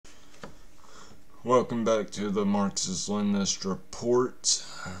Welcome back to the Marxist Leninist Report.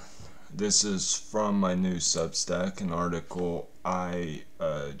 This is from my new Substack, an article I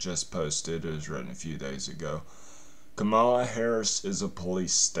just posted. It was written a few days ago. Kamala Harris is a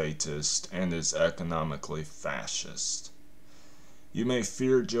police statist and is economically fascist. You may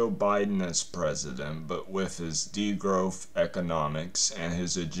fear Joe Biden as president, but with his degrowth economics and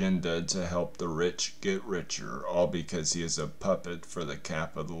his agenda to help the rich get richer, all because he is a puppet for the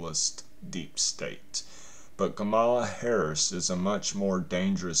capitalist deep state. But Kamala Harris is a much more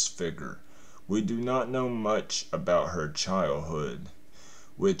dangerous figure. We do not know much about her childhood,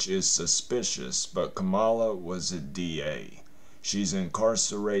 which is suspicious, but Kamala was a DA. She's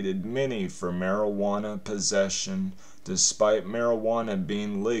incarcerated many for marijuana possession, despite marijuana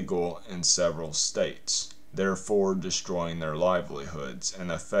being legal in several states, therefore destroying their livelihoods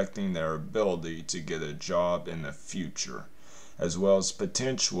and affecting their ability to get a job in the future, as well as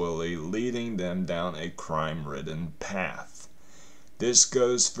potentially leading them down a crime-ridden path. This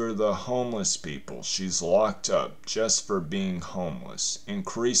goes for the homeless people. She's locked up just for being homeless,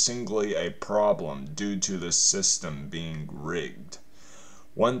 increasingly a problem due to the system being rigged.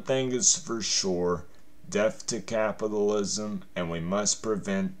 One thing is for sure, death to capitalism, and we must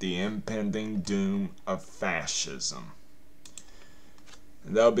prevent the impending doom of fascism.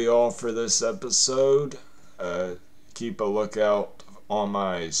 That'll be all for this episode. Keep a lookout on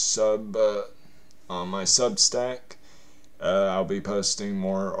my Substack. I'll be posting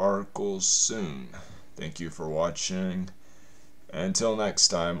more articles soon. Thank you for watching. Until next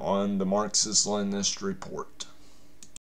time on the Marxist Leninist Report.